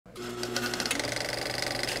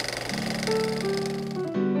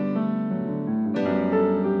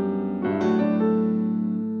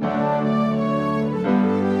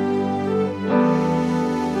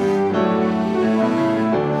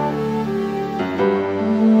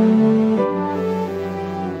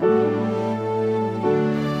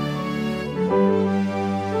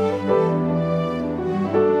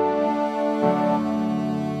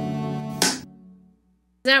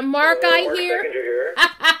That Mark I hear?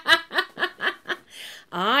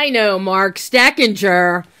 I know Mark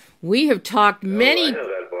Stoeckinger. We have talked many. I know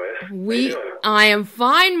that voice. How you doing? I am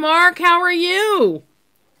fine, Mark. How are you?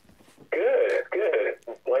 Good.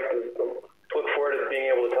 Look forward to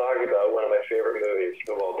being able to talk about one of my favorite movies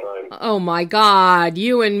of all time. Oh my God,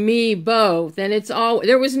 you and me both. And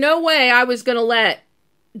there was no way I was going to let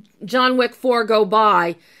John Wick 4 go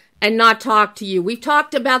by and not talk to you. We've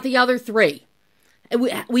talked about the other three.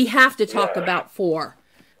 We have to talk about 4.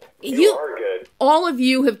 You are good. All of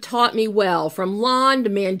you have taught me well, from Lon to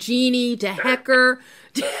Mangini to Hecker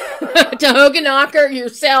to Hoganacker,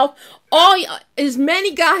 yourself. As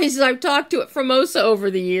many guys as I've talked to at Formosa over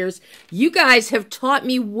the years, you guys have taught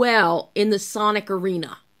me well in the Sonic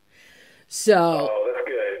arena. So, that's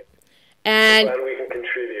good. And I'm glad we can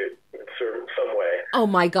contribute in some way. Oh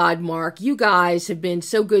my God, Mark, you guys have been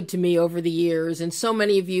so good to me over the years, and so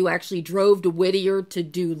many of you actually drove to Whittier to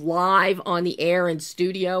do live on the air in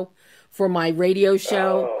studio for my radio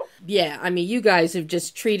show. Oh. Yeah, I mean, you guys have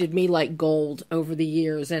just treated me like gold over the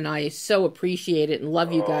years, and I so appreciate it and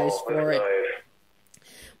love you guys for it. Nice.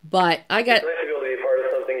 But I got... It's nice to be able to be part of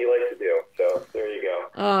something you like to do, so there you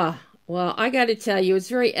go. Well, I got to tell you, it's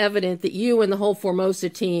very evident that you and the whole Formosa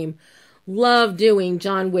team love doing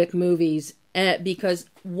John Wick movies, because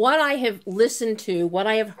what I have listened to, what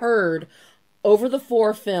I have heard over the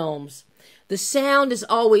 4 films, the sound is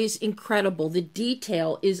always incredible. The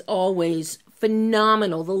detail is always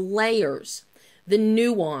phenomenal. The layers, the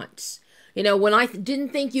nuance. You know, when I didn't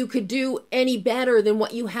think you could do any better than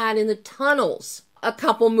what you had in the tunnels a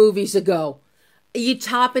couple movies ago, you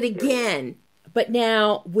top it again. But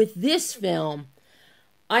now with this film,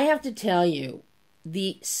 I have to tell you,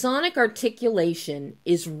 the sonic articulation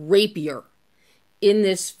is rapier in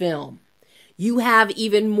this film. You have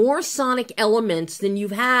even more sonic elements than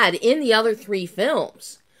you've had in the other 3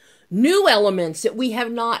 films. New elements that we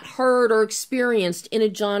have not heard or experienced in a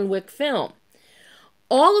John Wick film.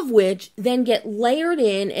 All of which then get layered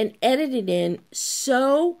in and edited in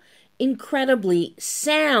so incredibly.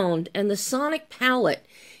 Sound and the sonic palette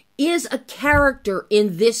is a character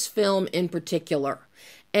in this film in particular.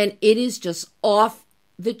 And it is just off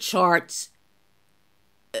the charts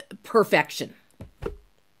perfection.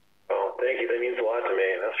 Well, thank you. That means a lot to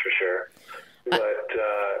me, that's for sure. But,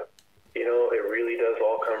 it really does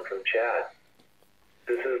all come from Chad.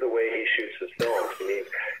 This is the way he shoots his films. I mean,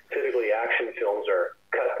 typically action films are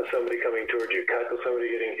cut to somebody coming towards you, cut to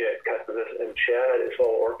somebody getting hit, cut to this. And Chad, it's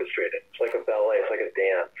all orchestrated. It's like a ballet. It's like a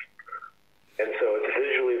dance. And so it's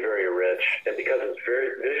visually very rich. And because it's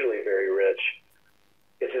visually very rich,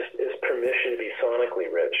 it's permission to be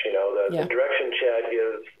sonically rich. The direction Chad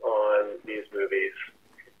gives on these movies,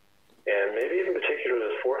 and maybe even particularly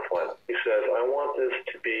this 4th one, he says, I want you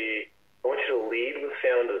to lead with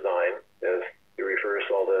sound design, as he refers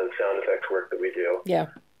to all the sound effects work that we do.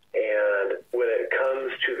 Yeah. And when it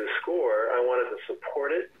comes to the score, I want it to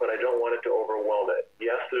support it, but I don't want it to overwhelm it.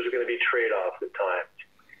 Yes, there's going to be trade-offs at times,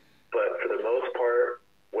 but for the most part,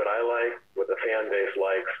 what I like, what the fan base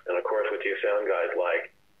likes, and of course what you sound guys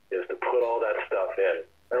like, is to put all that stuff in.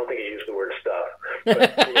 I don't think he used the word stuff,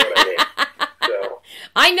 but you know what I mean. So,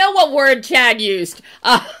 I know what word Chad used.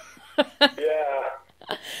 Yeah.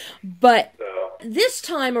 But this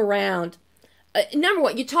time around, number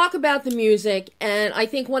one, you talk about the music, and I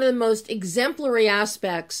think one of the most exemplary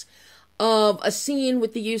aspects of a scene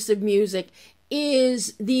with the use of music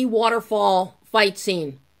is the waterfall fight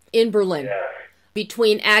scene in Berlin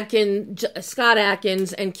between Scott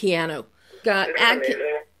Adkins and Keanu.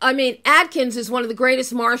 Adkins is one of the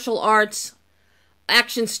greatest martial arts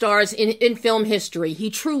action stars in film history. He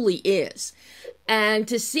truly is. And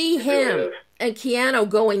to see him and Keanu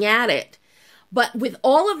going at it, but with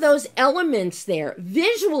all of those elements there,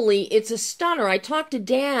 visually, it's a stunner. I talked to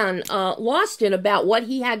Dan Loston about what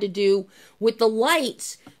he had to do with the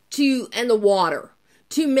lights and the water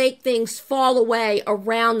to make things fall away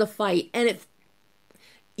around the fight. And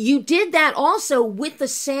you did that also with the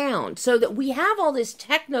sound, so that we have all this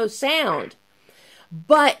techno sound,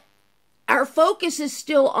 but our focus is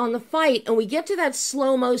still on the fight, and we get to that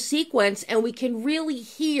slow-mo sequence, and we can really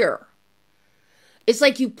hear. It's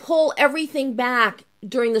like you pull everything back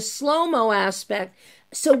during the slow-mo aspect,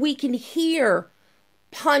 so we can hear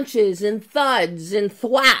punches and thuds and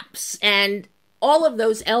thwaps and all of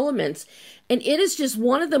those elements. And it is just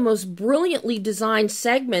one of the most brilliantly designed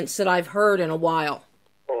segments that I've heard in a while.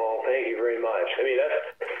 Oh, thank you very much. I mean,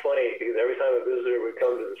 that's funny because every time a visitor would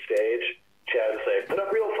come to the stage, Chad would say, "Put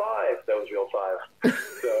up reel 5." That was reel 5.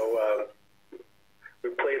 So we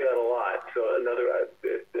played that a lot. So another,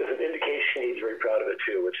 it's an indication he's very proud of it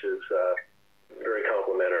too, which is very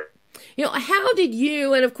complimentary. You know, how did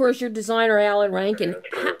you, and of course your designer, Alan Rankin,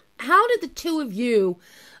 how did the two of you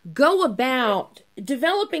go about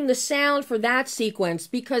developing the sound for that sequence?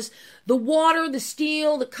 Because the water, the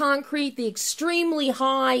steel, the concrete, the extremely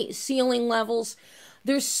high ceiling levels,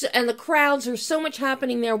 and the crowds, there's so much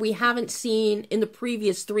happening there we haven't seen in the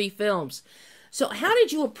previous 3 films. So how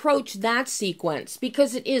did you approach that sequence?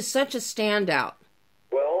 Because it is such a standout.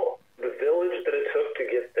 Well, the village that it took to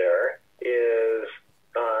get there is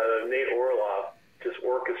Nate Orloff just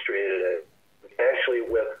orchestrated it, actually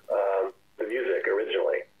with the music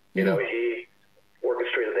originally. You know, he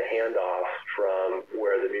orchestrated the handoff from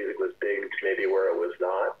where the music was big to maybe where it was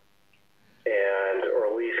not, or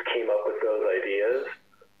at least came up with those ideas.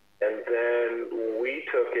 And then we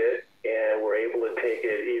took it and were able to take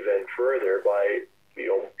it even further by,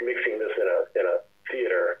 mixing this in a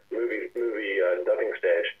theater, movie dubbing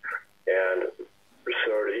stage. And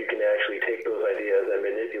sort of you can actually take those ideas and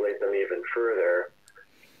manipulate them even further.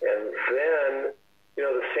 And then,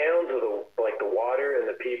 the sounds of the water and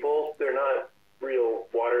the people, they're not real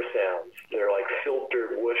water sounds. They're like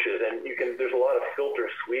filtered whooshes, and there's a lot of filter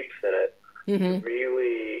sweeps in it.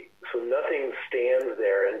 Really, so nothing stands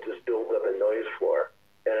there and just builds up a noise floor,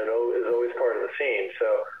 and it is always part of the scene. So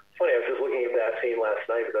it's funny, I was just looking at that scene last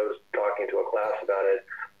night because I was talking to a class about it,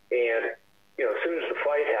 and as soon as the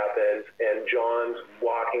fight happens and John's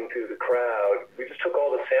walking through the crowd, we just took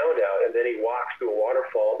all the sound out, and then he walks through a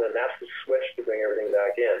waterfall, then that's the switch to bring everything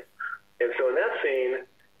back in. And so in that scene,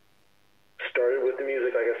 started with the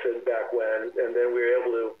music, like I said, back when, and then we were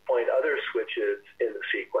able to find other switches in the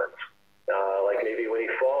sequence. Like maybe when he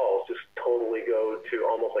falls, just totally go to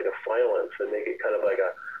almost like a silence and make it kind of like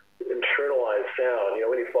a internalized sound.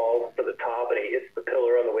 When he falls to the top and he hits the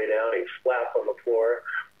pillar on the way down, he splats on the floor.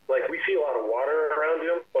 Like we see a lot of water around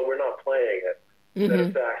him, but we're not playing it. Then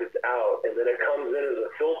in fact it's out, and then it comes in as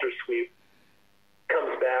a filter sweep,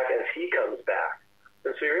 comes back as he comes back.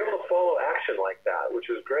 And so you're able to follow action like that, which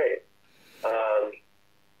is great. And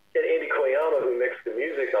Andy Koyama, who mixed the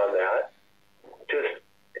music on that, just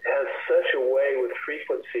has such a way with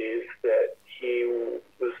frequencies that he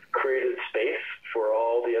was created space for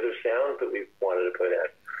all the other sounds that we wanted to put in.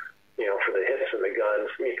 For the hits and the guns.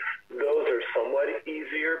 I mean, those are somewhat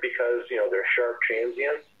easier because, they're sharp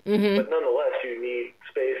transients. But nonetheless, you need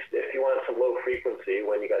space. If you want some low frequency,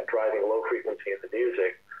 when you got driving low frequency in the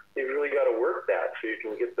music, you've really got to work that so you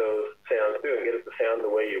can get those sounds through and get it to sound the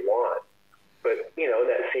way you want. But, in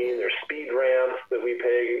that scene, there's speed ramps that we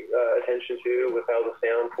pay attention to with how the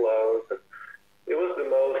sound flows. And it was the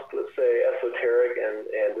most, let's say, esoteric and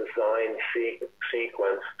design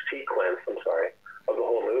sequence, of the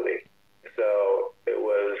whole movie. So it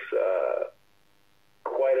was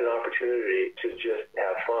quite an opportunity to just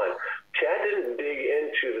have fun. Chad didn't dig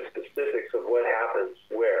into the specifics of what happens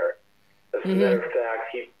where. As a matter of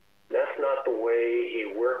fact, that's not the way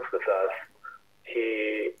he works with us.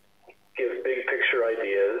 He gives big picture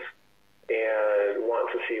ideas and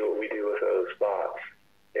wants to see what we do with those spots.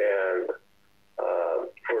 And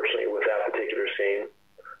fortunately, with that particular scene,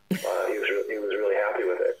 he was really happy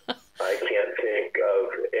with it. I can't think of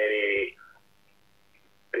any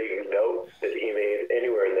big notes that he made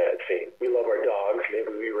anywhere in that scene. We love our dogs.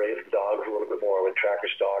 Maybe we raise the dogs a little bit more when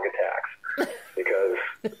Tracker's dog attacks because,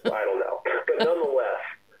 I don't know. But nonetheless,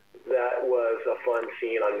 that was a fun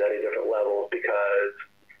scene on many different levels because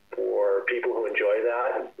for people who enjoy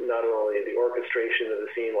that, not only the orchestration of the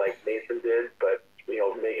scene like Nathan did, but,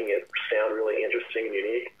 making it sound really interesting and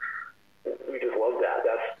unique, we just love that.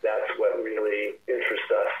 That's what really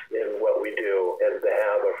interests us in what we do, and to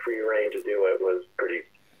have a free reign to do it was pretty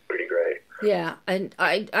great. Yeah, and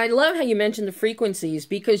I love how you mentioned the frequencies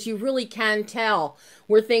because you really can tell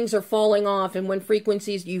where things are falling off, and when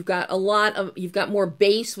frequencies you've got more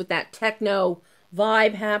bass with that techno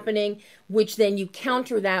vibe happening, which then you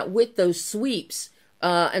counter that with those sweeps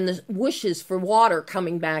and the whooshes for water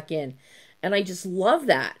coming back in, and I just love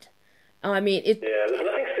that. I mean, there's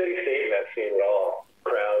nothing steady state in that scene at all.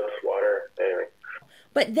 Crowds, water, anyway.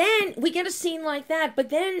 But then we get a scene like that. But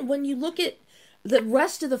then when you look at the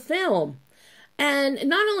rest of the film, and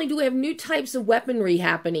not only do we have new types of weaponry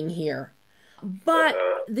happening here, but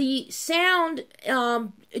the sound,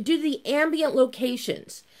 do the ambient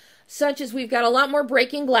locations. such as we've got a lot more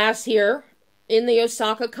breaking glass here in the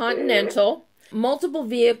Osaka Continental, multiple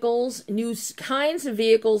vehicles, new kinds of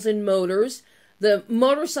vehicles and motors, the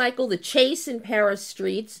motorcycle, the chase in Paris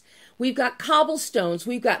streets. We've got cobblestones.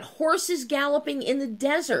 We've got horses galloping in the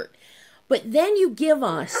desert. But then you give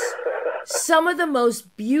us some of the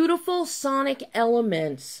most beautiful sonic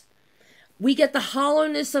elements. We get the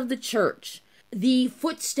hollowness of the church, the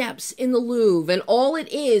footsteps in the Louvre, and all it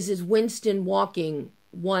is Winston walking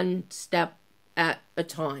one step at a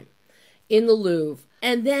time in the Louvre.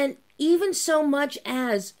 And then even so much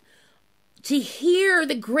as to hear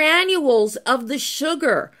the granules of the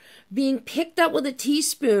sugar being picked up with a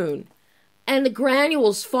teaspoon and the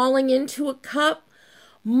granules falling into a cup.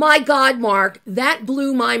 My God, Mark, that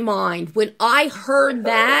blew my mind. When I heard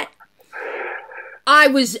that, I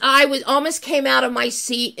was almost came out of my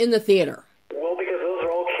seat in the theater. Well, because those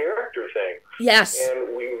are all character things. Yes.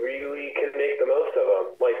 And we really can make the most of them.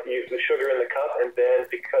 Like the sugar in the cup, and then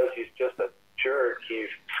because he's just a jerk, he's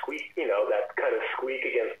that kind of squeak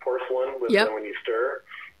against porcelain when you stir.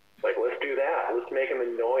 Like, let's do that. Let's make him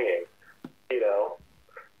annoying.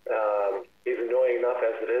 He's annoying enough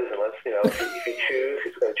as it is, and let's, if he chews,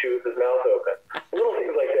 he's going to chew with his mouth open. Little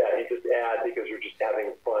things like that you just add because you're just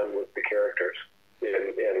having fun with the characters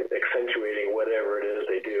and accentuating whatever it is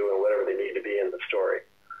they do and whatever they need to be in the story.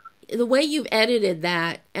 The way you've edited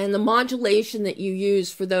that and the modulation that you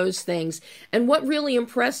use for those things, and what really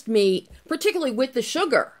impressed me, particularly with the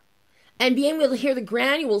sugar and being able to hear the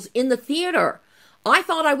granules in the theater, I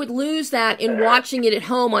thought I would lose that in watching it at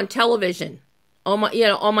home on television, on my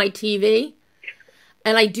TV,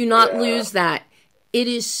 and I do not lose that. It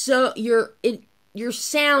is so your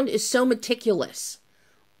sound is so meticulous.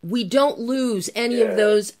 We don't lose any of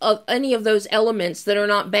those elements that are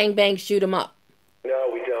not bang bang shoot 'em up. No,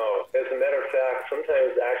 we don't. As a matter of fact,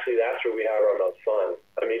 sometimes actually that's where we have our most fun.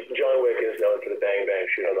 I mean, John Wick is known for the bang bang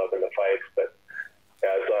shoot 'em up in the fights, but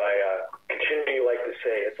as I continually like to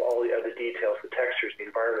say, it's all the other details, the textures, the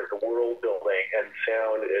environment, the world building, and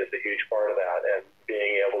sound is a huge part of that. And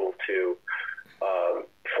being able to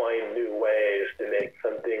find new ways to make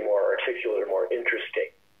something more articulate, more interesting.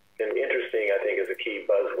 And interesting, I think, is a key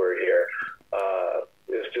buzzword here.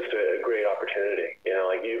 It's just a great opportunity.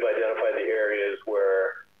 Like you've identified the areas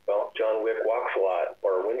where, John Wick walks a lot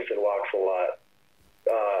or Winston walks a lot.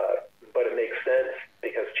 But it makes sense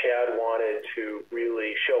because Chad wanted to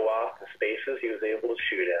really show off the spaces he was able to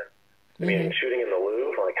shoot in. I mean, shooting in the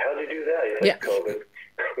Louvre, like, how'd you do that? He said, COVID.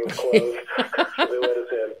 It was closed. So they let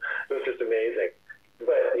us in. It was just amazing.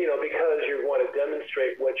 But, because you want to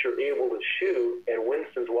demonstrate what you're able to shoot, and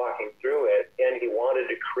Winston's walking through it, and he wanted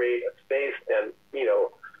to create a space, and,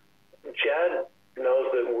 Chad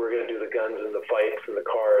knows that we're going to do the guns and the fights and the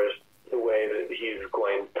cars the way that he's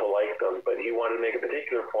going to like them, but he wanted to make a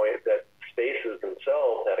particular point that spaces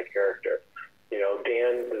themselves had a character.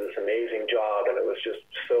 Dan did this amazing job, and it was just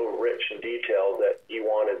so rich and detailed that he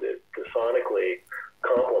wanted it to sonically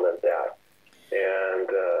complement that. And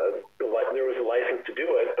there was a license to do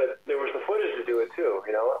it, but there was the footage to do it too.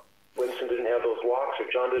 Winston didn't have those walks, or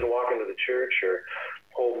John didn't walk into the church, or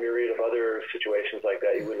a whole myriad of other situations like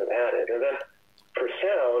that. You wouldn't have had it. And then for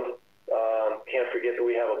sound, can't forget that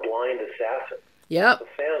we have a blind assassin. Yep. The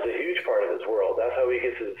sound's a huge part of his world. That's how he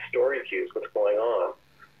gets his story cues, what's going on.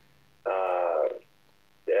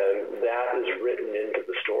 And that is written into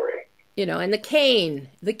the story. And the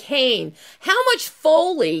cane. How much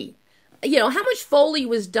Foley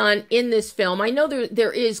was done in this film? I know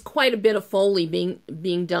there is quite a bit of Foley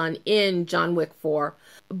being done in John Wick 4,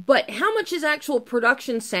 but how much is actual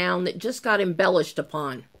production sound that just got embellished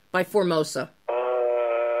upon by Formosa?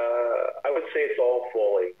 I would say it's all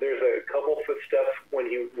Foley. There's a couple footsteps when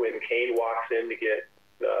Kane walks in to get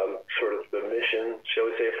sort of the mission, shall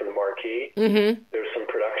we say, from the marquee. Mm-hmm. There's some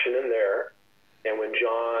production in there, and when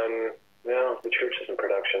John, the church is in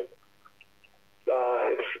production.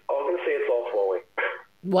 I'm going to say it's all Foley.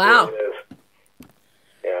 Wow. It is.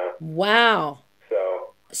 Yeah. Wow.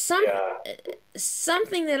 So,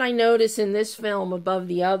 something that I notice in this film above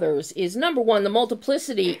the others is, number one, the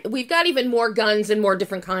multiplicity. We've got even more guns and more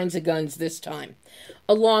different kinds of guns this time,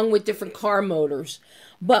 along with different car motors.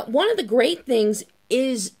 But one of the great things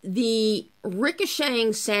is the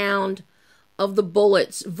ricocheting sound of the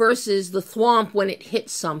bullets versus the thwomp when it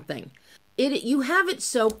hits something. You have it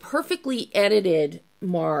so perfectly edited,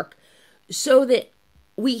 Mark, so that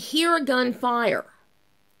we hear a gun fire,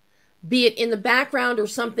 be it in the background or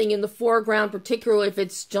something in the foreground, particularly if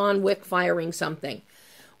it's John Wick firing something.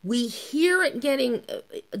 We hear it getting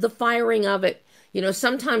the firing of it,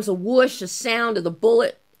 sometimes a whoosh, a sound of the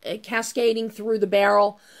bullet cascading through the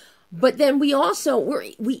barrel. But then we also,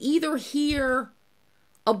 we either hear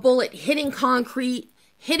a bullet hitting concrete,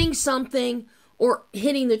 hitting something, or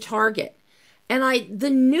hitting the target. And the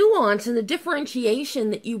nuance and the differentiation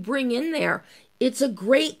that you bring in there, it's a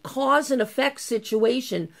great cause and effect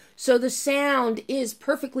situation. So the sound is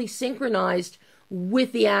perfectly synchronized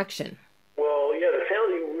with the action. Well, yeah, the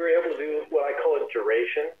sound, we were able to do what I call a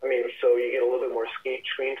duration. I mean, so you get a little bit more screen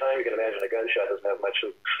time. You can imagine a gunshot doesn't have much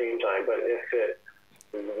screen time, but if it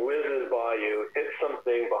whizzes by you, hits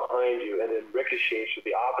something behind you, and then ricochets to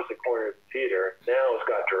the opposite corner of the theater, now it's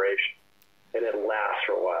got duration. And it lasts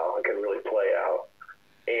for a while. It can really play out.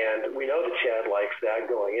 And we know that Chad likes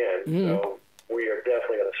that going in, so we are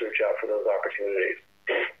definitely going to search out for those opportunities.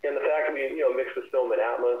 And the fact that we, mix the film and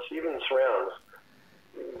Atmos, even surrounds,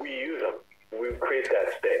 we use them. We create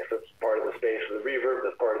that space. That's part of the space of the reverb.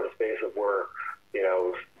 That's part of the space of where,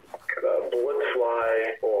 bullets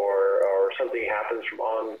fly or something happens from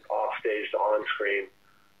off stage to on screen.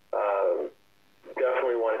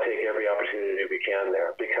 Definitely want to take every opportunity we can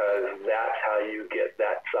there, because that's how you get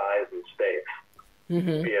that size and space,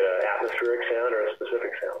 be it an atmospheric sound or a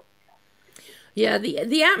specific sound. Yeah,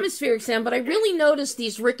 the atmospheric sound, but I really noticed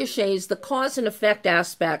these ricochets, the cause and effect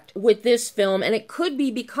aspect with this film, and it could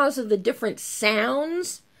be because of the different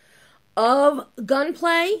sounds of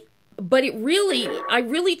gunplay, but I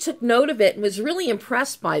really took note of it and was really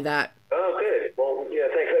impressed by that. Oh, good. Well, yeah,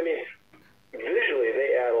 thanks. I mean, visually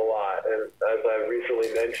they add a lot, and as I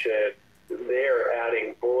recently mentioned, they are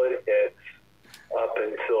adding bullet hits up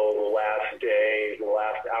until the last day, the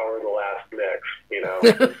last hour, the last mix,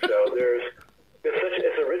 So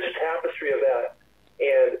it's a rich tapestry of that.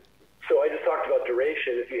 And so I just talked about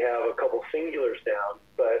duration if you have a couple singular sounds,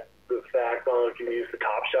 but the fact, I can use the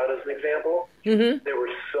Top Shot as an example. There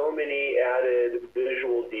were so many added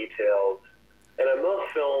visual details. And in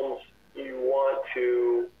most films, you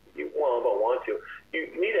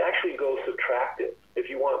need to actually go subtractive. If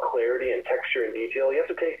you want clarity and texture and detail, you have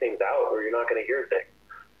to take things out or you're not going to hear things.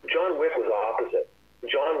 John Wick was opposite.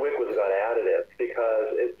 John Wick was about additive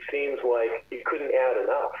because it seems like you couldn't add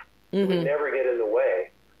enough. It would never get in the way.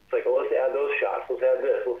 It's like, well, let's add those shots. Let's add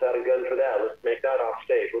this. Let's add a gun for that. Let's make that off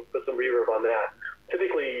stage. Let's put some reverb on that.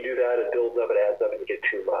 Typically, you do that, it builds up, it adds up, and you get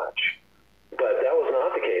too much. But that was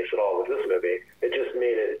not the case at all with this movie. It just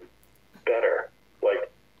made it better, like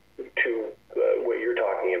to what you're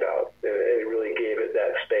talking about. It really gave it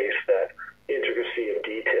that space, that intricacy of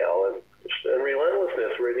detail, and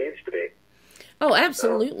relentlessness where it needs to be. Oh,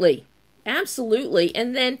 absolutely. Absolutely.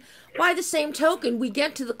 And then, by the same token, we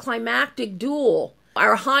get to the climactic duel,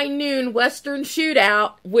 our high noon Western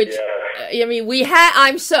shootout, which, I mean,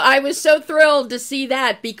 I was so thrilled to see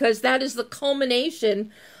that, because that is the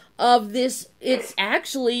culmination of this. It's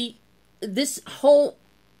actually, this whole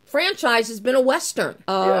franchise has been a Western.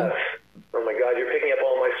 Yes. Oh my God, you're picking up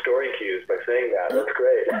all my story cues by saying that. That's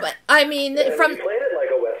great. But, I mean, and you played it like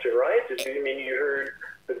a Western, right? You heard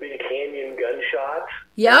the big canyon gunshots.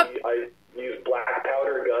 Yep. I use black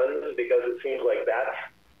powder guns because it seems like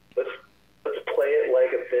let's play it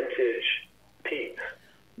like a vintage piece.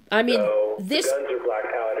 I mean, so the guns are black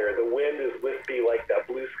powder. The wind is wispy like that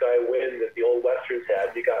blue sky wind that the old Westerns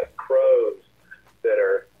had. You got crows that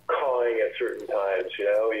are cawing at certain times,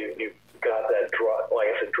 You've got that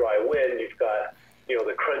dry wind. You've got,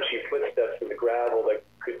 the crunchy footsteps in the gravel that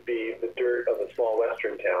could be the dirt of a small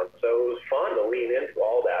Western town. So it was fun to lean into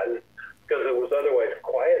all that. And because it was otherwise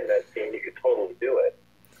quiet in that scene, you could totally do it.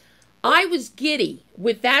 I was giddy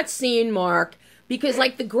with that scene, Mark, because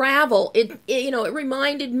like the gravel, it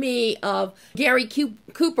reminded me of Gary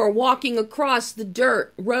Cooper walking across the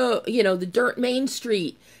dirt road, the dirt Main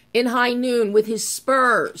Street in high noon with his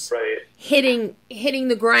spurs hitting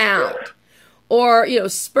the ground. Yeah. Or,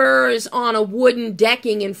 spurs on a wooden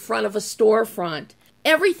decking in front of a storefront.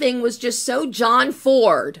 Everything was just so John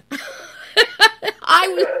Ford. I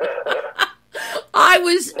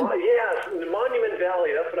was. Well, yes, Monument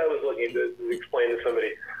Valley. That's what I was looking to explain to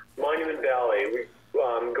somebody. Monument Valley.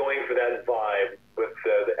 Going for that vibe with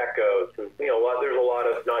the echoes. And, there's a lot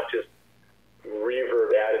of not just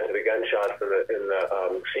reverb added to the gunshots in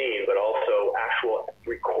the scene, but also actual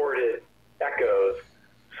recorded echoes.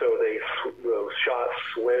 So those shots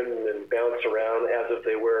swim and bounce around as if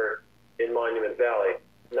they were in Monument Valley,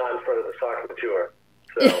 not in front of the Sac-Couture.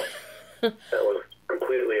 So that was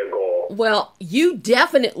completely a goal. Well, you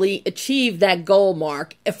definitely achieved that goal,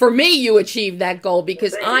 Mark. For me, you achieved that goal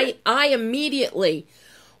because I immediately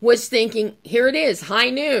was thinking, here it is, high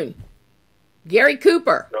noon, Gary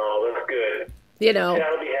Cooper. Oh, that's good. Chad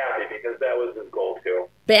will be happy because that was his goal too.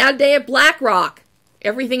 Bad Day at Black Rock.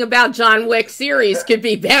 Everything about John Wick series could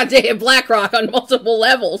be Bad Day at Black Rock on multiple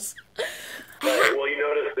levels. Right. Well, you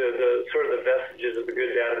notice the sort of the vestiges of the good,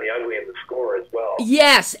 bad, and the ugly in the score as well.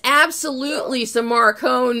 Yes, absolutely. Some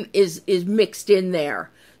Morricone is mixed in there.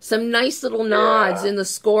 Some nice little nods in the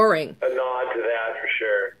scoring. A nod to that for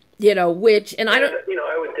sure. You know, which, and I don't... You know,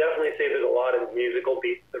 I would definitely say there's a lot of musical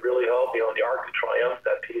beats that really help. You know, the Arc of Triumph,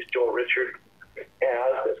 that piece Joel Richard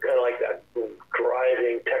has, it's kind of like that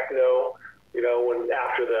driving techno, you know, when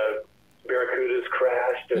after the Barracudas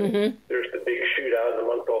crashed and there's the big shootout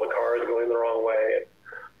amongst all the cars going the wrong way.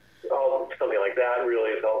 Something like that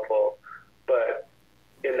really is helpful. But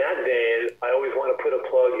in that vein, I always want to put a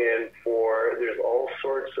plug in for, there's all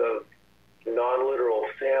sorts of non-literal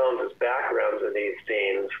sounds as backgrounds in these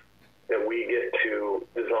scenes that we get to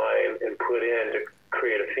design and put in to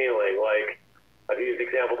create a feeling. Like, I've used the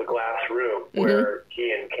example of the glass room where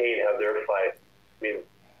he and Kane have their fight. I mean,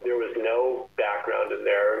 there was no background in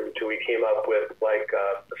there until we came up with like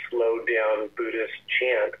a slowed down Buddhist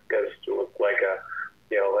chant, because it looked like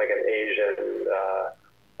like an Asian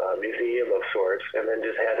museum of sorts, and then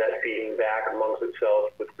just had that feeding back amongst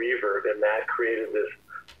itself with reverb, and that created this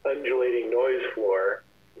undulating noise floor.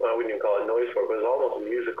 Well, we didn't call it noise floor, but it was almost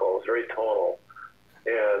musical. It was very tonal,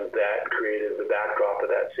 and that created the backdrop of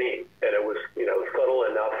that scene. And it was, subtle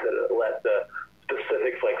enough that it let the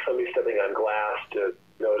specifics, like somebody stepping on glass, to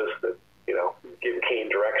notice that, give Kane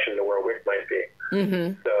direction to where Wick might be.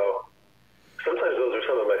 So sometimes those are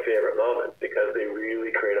some of my favorite moments because they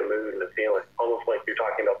really create a mood and a feeling, almost like you're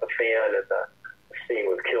talking about the fan and the scene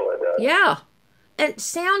with Killa does. Yeah. And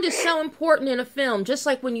sound is so important in a film, just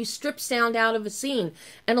like when you strip sound out of a scene.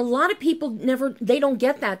 And a lot of people they don't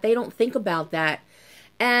get that. They don't think about that.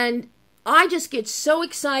 And I just get so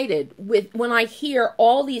excited when I hear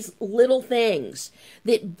all these little things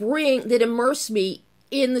that immerse me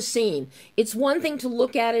in the scene. It's one thing to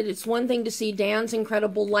look at it. It's one thing to see Dan's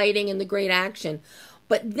incredible lighting and the great action.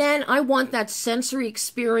 But then I want that sensory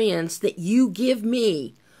experience that you give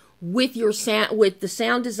me with your sound, with the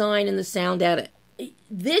sound design and the sound edit.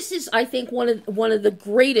 This is, I think, one of the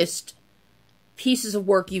greatest pieces of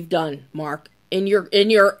work you've done, Mark, in your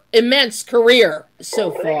immense career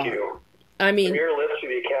so far. Thank you. I mean, your lips to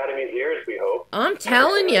the Academy's ears, we hope. I'm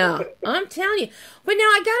telling you. But now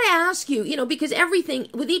I got to ask you, because everything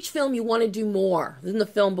with each film, you want to do more than the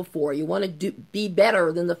film before. You want to be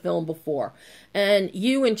better than the film before, and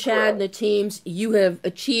you and Chad and the teams, you have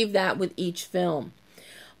achieved that with each film.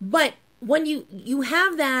 But when you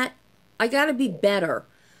have that, I got to be better.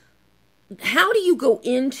 How do you go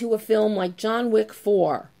into a film like John Wick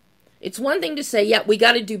 4? It's one thing to say, yeah, we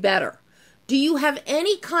got to do better. Do you have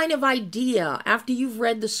any kind of idea, after you've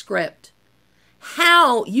read the script,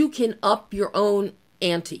 how you can up your own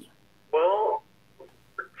ante? Well,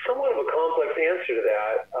 somewhat of a complex answer to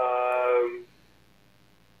that.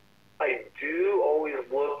 I do always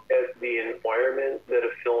look at the environment that a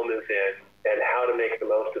film is in and how to make the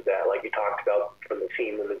most of that. Like you talked about, from the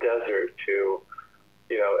scene in the desert to,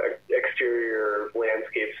 exterior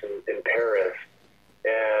landscapes in Paris.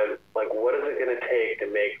 And, what is it going to take to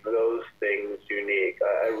make those things unique?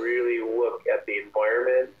 I really look at the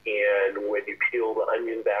environment, and when you peel the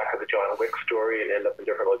onion back of the John Wick story and end up in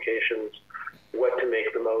different locations, what to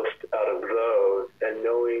make the most out of those, and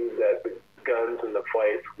knowing that the guns and the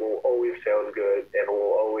fights will always sound good and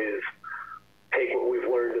will always take what we've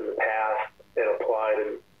learned in the past and apply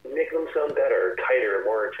it and make them sound better, tighter,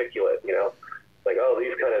 more articulate,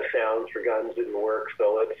 these kind of sounds for guns didn't work,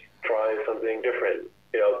 so let's try something different.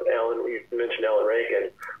 You mentioned Alan Rankin.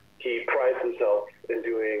 He prides himself in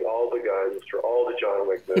doing all the guns for all the John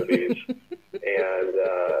Wick movies, and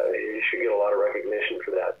he should get a lot of recognition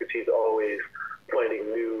for that, because he's always finding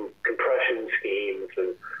new compression schemes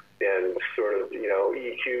and sort of,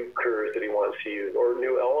 EQ curves that he wants to use, or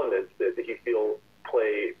new elements that he feels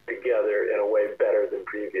play together in a way better than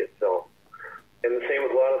previous films. And the same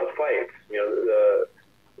with a lot of the fights.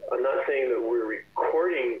 I'm not saying that we're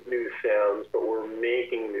recording new sounds, but we're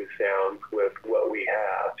making new sounds with what we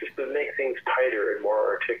have, just to make things tighter and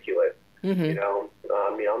more articulate.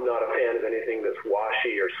 I'm not a fan of anything that's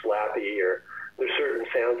washy or slappy, or there's certain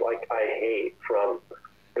sounds like I hate, from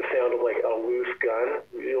the sound of like a loose gun.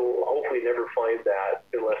 You'll hopefully never find that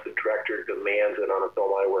unless the director demands it on a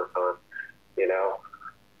film I work on,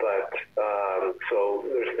 But so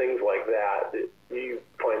there's things like that you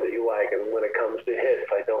find that you like, and when it comes to hits,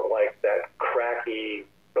 I don't like that cracky,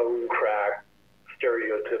 bone crack,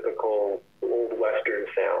 stereotypical old Western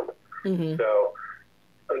sound. So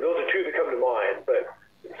those are two that come to mind. But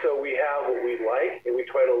so we have what we like, and we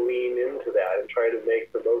try to lean into that and try to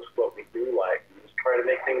make the most of what we do like, and just try to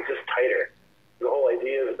make things just tighter. The whole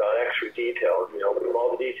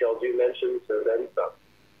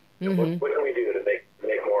What can we do to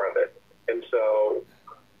make more of it? And so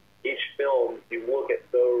each film, you look at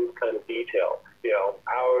those kind of details. You know,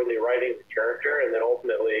 how are they writing the character? And then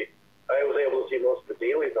ultimately, I was able to see most of the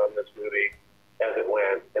dailies on this movie as it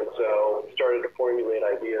went. And so started to formulate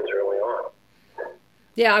ideas early on.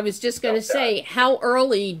 Yeah, I was just going to say, how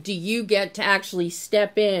early do you get to actually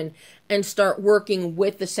step in and start working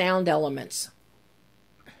with the sound elements?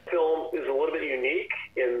 Film is a little bit unique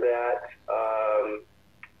in that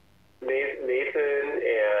Nathan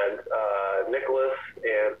and Nicholas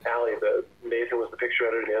and Allie, Nathan was the picture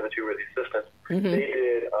editor and the other two were the assistants, they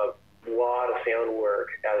did a lot of sound work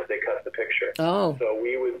as they cut the picture. Oh. So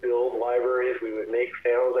we would build libraries, we would make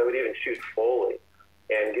sounds, I would even shoot Foley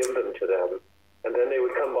and give them to them. And then they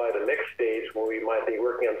would come by the next stage where we might be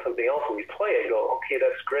working on something else, and we'd play it and go, okay,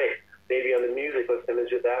 that's great. Maybe on the music, let's image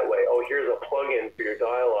it that way. Oh, here's a plug-in for your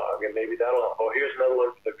dialogue, and maybe that'll help. Oh, here's another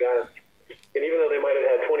one for the guns. And even though they might have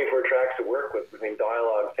had 24 tracks to work with between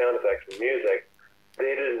dialogue, sound effects, and music,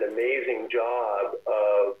 they did an amazing job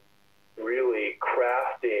of really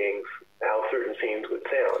crafting how certain scenes would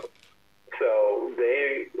sound. So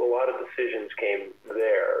a lot of decisions came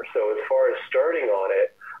there. So as far as starting on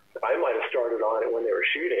it, I might have started on it when they were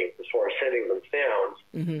shooting as far as sending them sounds.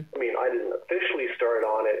 I mean, I didn't officially start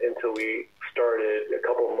on it until we started a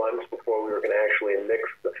couple of months before we were going to actually mix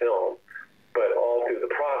the film. But all through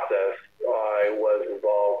the process, I was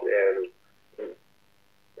involved in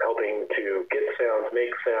helping to get sounds,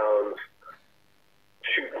 make sounds,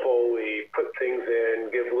 shoot Foley, put things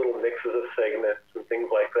in, give little mixes of segments and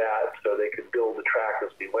things like that so they could build the track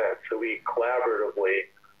as we went. So we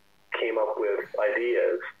collaboratively came up with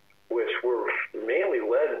ideas, which were mainly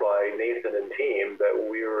led by Nathan and team, that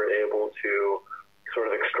we were able to sort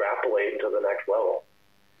of extrapolate into the next level.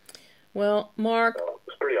 Well, Mark, so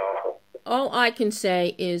it's pretty awesome. All I can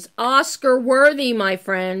say is Oscar worthy, my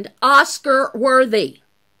friend. Oscar worthy.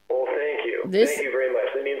 Well, thank you. Thank you very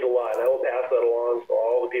much. It means a lot. And I will pass that along to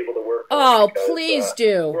all the people that work for it. Because, please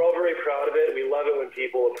do. We're all very proud of it. We love it when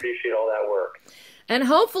people appreciate all that work. And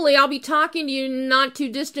hopefully I'll be talking to you in not too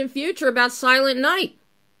distant future about Silent Night.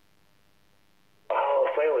 Oh,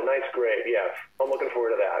 Silent Night's great, yes. I'm looking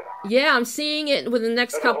forward to that. Yeah, I'm seeing it within the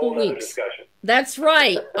next couple weeks. Discussion. That's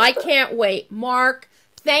right. I can't wait. Mark,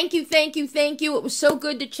 thank you. It was so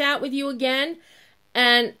good to chat with you again.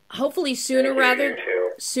 And hopefully sooner rather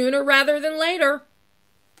than later.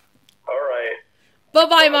 All right.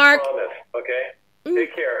 Bye-bye, Mark. Promise, okay?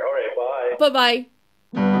 Take care. All right, bye. Bye-bye.